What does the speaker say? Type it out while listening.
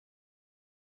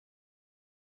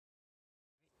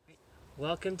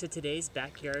Welcome to today's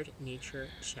Backyard Nature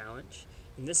Challenge.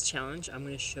 In this challenge, I'm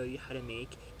going to show you how to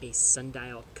make a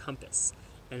sundial compass,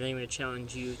 and then I'm going to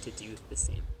challenge you to do the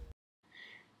same.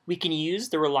 We can use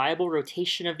the reliable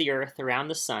rotation of the Earth around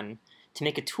the sun to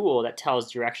make a tool that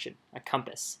tells direction, a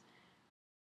compass.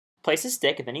 Place a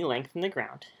stick of any length in the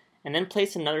ground, and then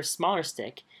place another smaller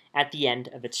stick at the end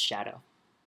of its shadow.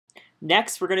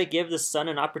 Next, we're going to give the sun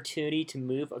an opportunity to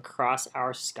move across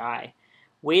our sky.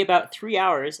 Wait about 3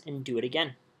 hours and do it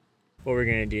again. What we're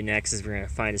going to do next is we're going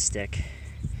to find a stick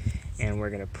and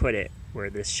we're going to put it where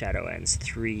this shadow ends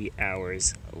 3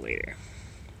 hours later.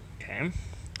 Okay.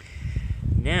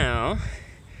 Now,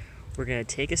 we're going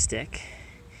to take a stick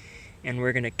and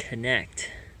we're going to connect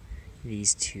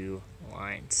these two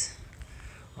lines.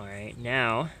 All right,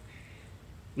 now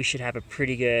we should have a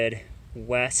pretty good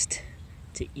west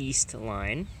to east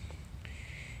line,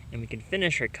 and we can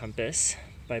finish our compass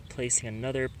by placing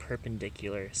another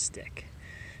perpendicular stick.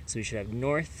 So we should have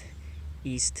north,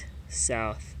 east,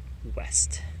 south,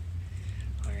 west.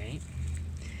 All right,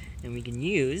 and we can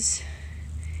use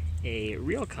a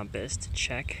real compass to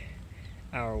check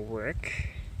our work,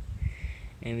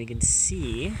 and we can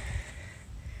see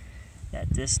that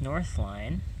this north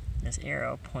line, this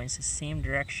arrow, points the same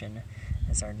direction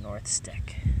as our north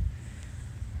stick.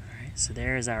 So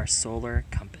there is our solar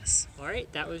compass. All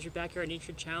right, that was your Backyard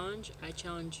Nature Challenge. I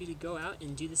challenge you to go out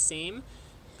and do the same.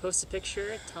 Post a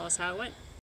picture, tell us how it went.